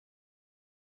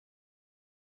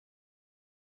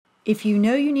If you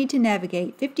know you need to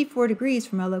navigate 54 degrees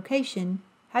from a location,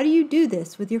 how do you do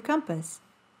this with your compass?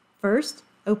 First,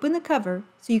 open the cover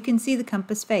so you can see the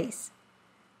compass face.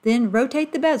 Then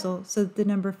rotate the bezel so that the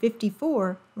number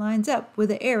 54 lines up with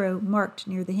the arrow marked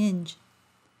near the hinge.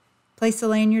 Place the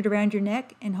lanyard around your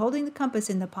neck and holding the compass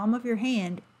in the palm of your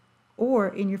hand or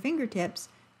in your fingertips,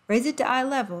 raise it to eye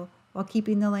level while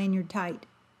keeping the lanyard tight.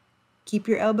 Keep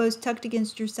your elbows tucked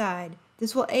against your side.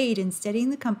 This will aid in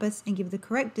steadying the compass and give the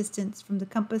correct distance from the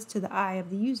compass to the eye of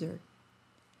the user.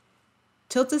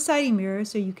 Tilt the sighting mirror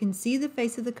so you can see the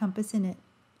face of the compass in it.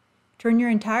 Turn your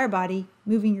entire body,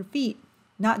 moving your feet,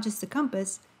 not just the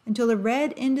compass, until the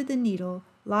red end of the needle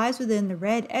lies within the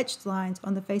red etched lines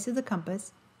on the face of the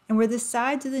compass and where the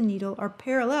sides of the needle are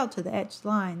parallel to the etched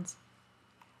lines.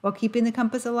 While keeping the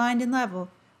compass aligned and level,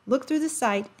 look through the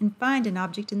sight and find an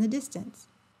object in the distance.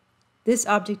 This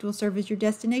object will serve as your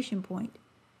destination point.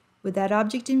 With that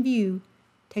object in view,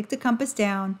 take the compass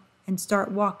down and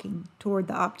start walking toward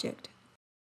the object.